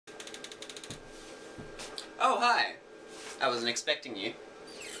Oh, hi! I wasn't expecting you.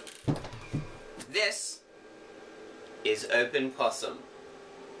 This is Open Possum.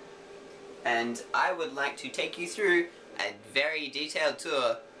 And I would like to take you through a very detailed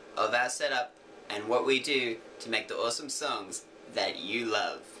tour of our setup and what we do to make the awesome songs that you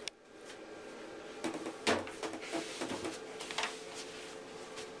love.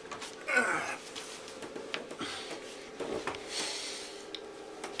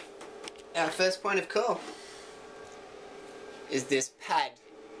 Our first point of call is this pad.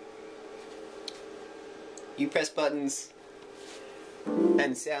 You press buttons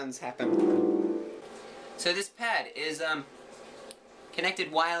and sounds happen. So this pad is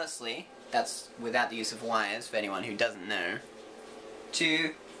connected wirelessly, that's without the use of wires for anyone who doesn't know,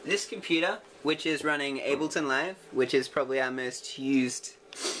 to this computer, which is running Ableton Live, which is probably our most used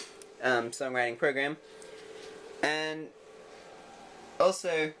songwriting program. And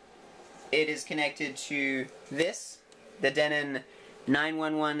also it is connected to this, the Denon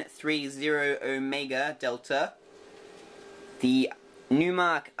 91130 Omega Delta, the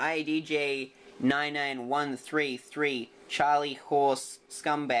Newmark IDJ 99133 Charlie Horse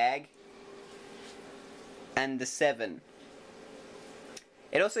Scumbag, and the 7.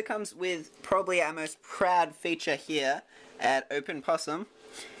 It also comes with probably our most proud feature here at Open Possum,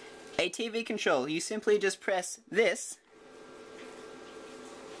 a TV control. You simply just press this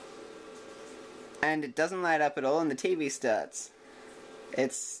and it doesn't light up at all and the TV starts.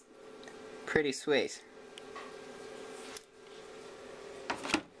 It's pretty sweet.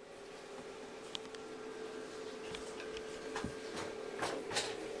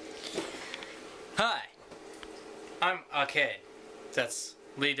 Hi, I'm R-Kade. That's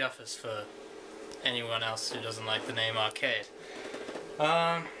lead office for anyone else who doesn't like the name R-Kade.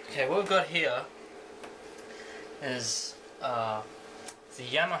 Okay, what we've got here is the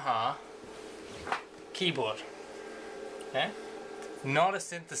Yamaha keyboard. Okay? Not a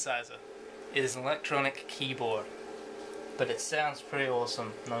synthesizer. It is an electronic keyboard. But it sounds pretty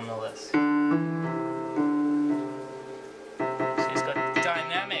awesome nonetheless. So it's got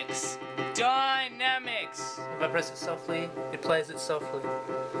dynamics. Dynamics! If I press it softly, it plays it softly.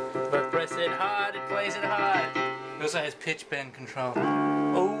 If I press it hard, it plays it hard. It also has pitch bend control.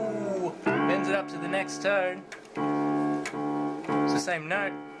 Oh! Bends it up to the next tone. It's the same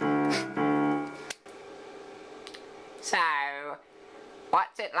note. So,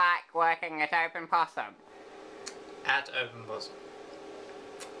 what's it like working at Open Possum? At Open Possum.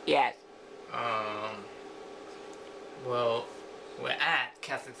 Yes. Well, we're at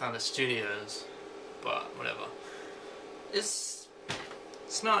Catholic Thunder Studios, but whatever. It's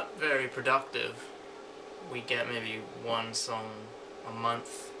not very productive. We get maybe one song a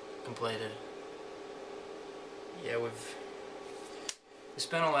month completed. Yeah, we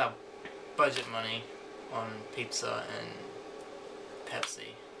spent all our budget money on pizza and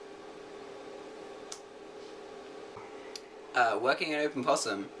Pepsi. Working at Open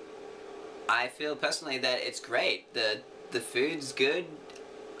Possum, I feel personally that it's great. The food's good.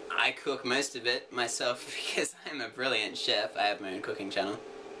 I cook most of it myself because I'm a brilliant chef. I have my own cooking channel.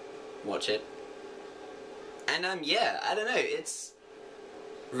 Watch it. And yeah, I don't know, it's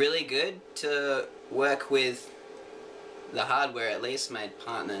really good to work with the hardware. At least my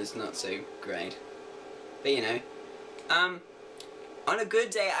partner's not so great. But you know, on a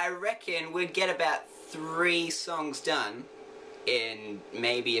good day I reckon we'd get about 3 songs done in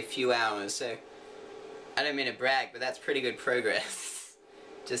maybe a few hours, so I don't mean to brag, but that's pretty good progress.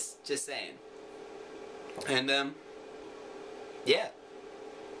 just saying. And yeah.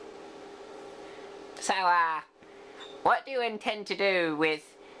 So, what do you intend to do with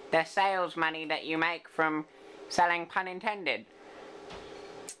the sales money that you make from selling, pun intended?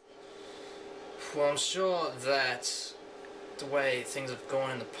 Well, I'm sure that the way things have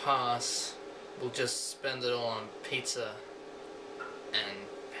gone in the past, we'll just spend it all on pizza and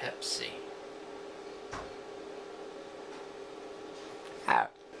Pepsi. Oh.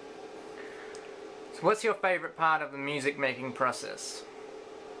 So what's your favourite part of the music making process?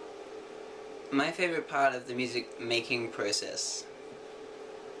 My favorite part of the music making process,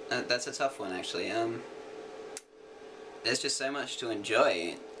 that's a tough one actually. There's just so much to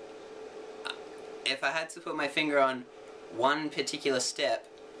enjoy. If I had to put my finger on one particular step,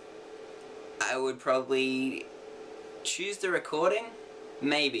 I would probably choose the recording.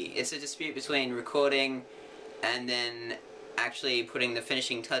 Maybe. It's a dispute between recording and then actually putting the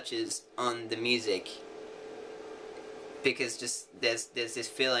finishing touches on the music. Because just there's this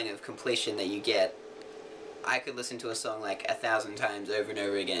feeling of completion that you get. I could listen to a song like 1,000 times over and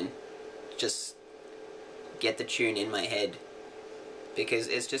over again. Just get the tune in my head. because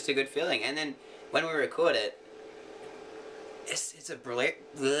it's just a good feeling. And then when we record it, it's a brilliant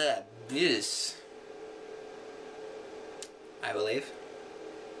this. I believe.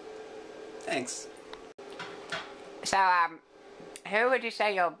 Thanks. So, who would you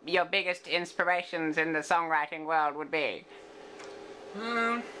say your biggest inspirations in the songwriting world would be?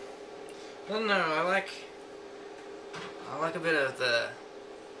 I don't know. I like a bit of the,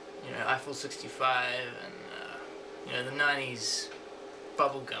 Eiffel 65 and the 90s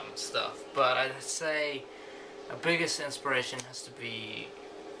bubblegum stuff. But I'd say our biggest inspiration has to be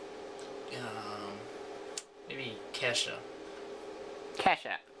maybe Kesha.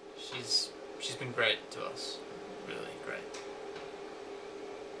 Kesha. She's been great to us. Really great.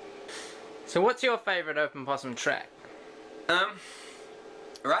 So what's your favourite Open Possum track?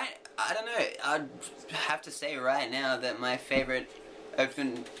 Right, I don't know. I'd have to say right now that my favorite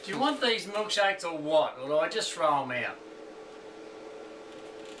Open... Do you want these milkshakes or what? Or do I just throw them out?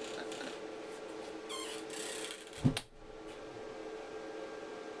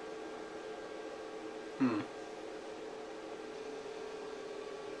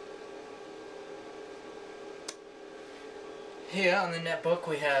 Here on the netbook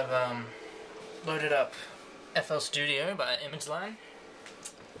we have loaded up FL Studio by ImageLine.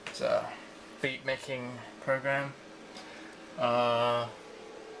 It's a beat making program.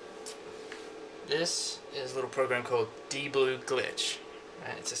 This is a little program called D-Blue Glitch.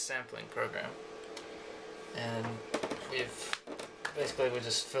 Right? It's a sampling program. And we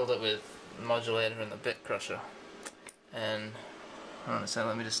just filled it with the modulator and the bit crusher. And hold on a second,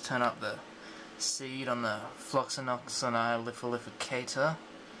 let me just turn up the seed on the Floccinaucinihilipilificator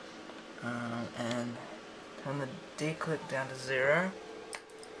and turn the D click down to 0.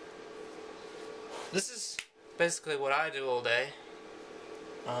 This is basically what I do all day.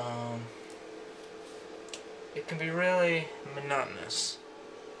 It can be really monotonous,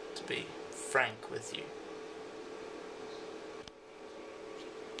 to be frank with you.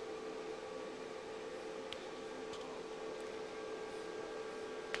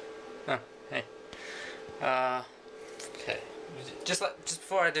 Oh, hey. Okay. Just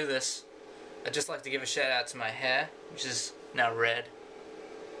before I do this, I'd just like to give a shout out to my hair, which is now red,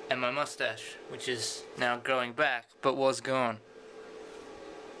 and my mustache, which is now growing back, but was gone.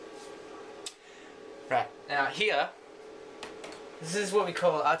 Right, now here, this is what we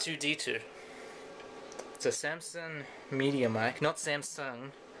call R2D2. It's a Samsung media mic, not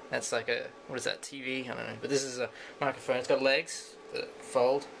Samsung. That's like a, what is that, TV? I don't know. But this is a microphone. It's got legs that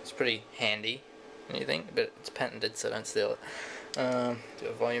fold. It's pretty handy, anything, but it's patented, so don't steal it. Do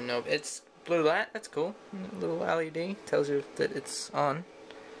a volume knob. It's blue light. That's cool. A little LED tells you that it's on,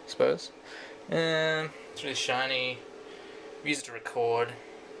 I suppose. It's really shiny. We use it to record.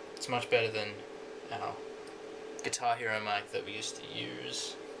 It's much better than our Guitar Hero mic that we used to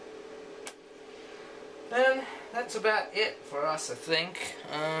use. And that's about it for us, I think.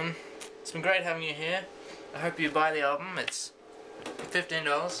 It's been great having you here. I hope you buy the album. It's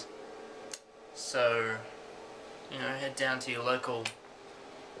 $15. So, head down to your local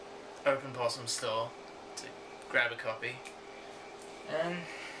Open Possum store to grab a copy. And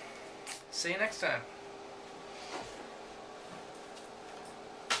see you next time.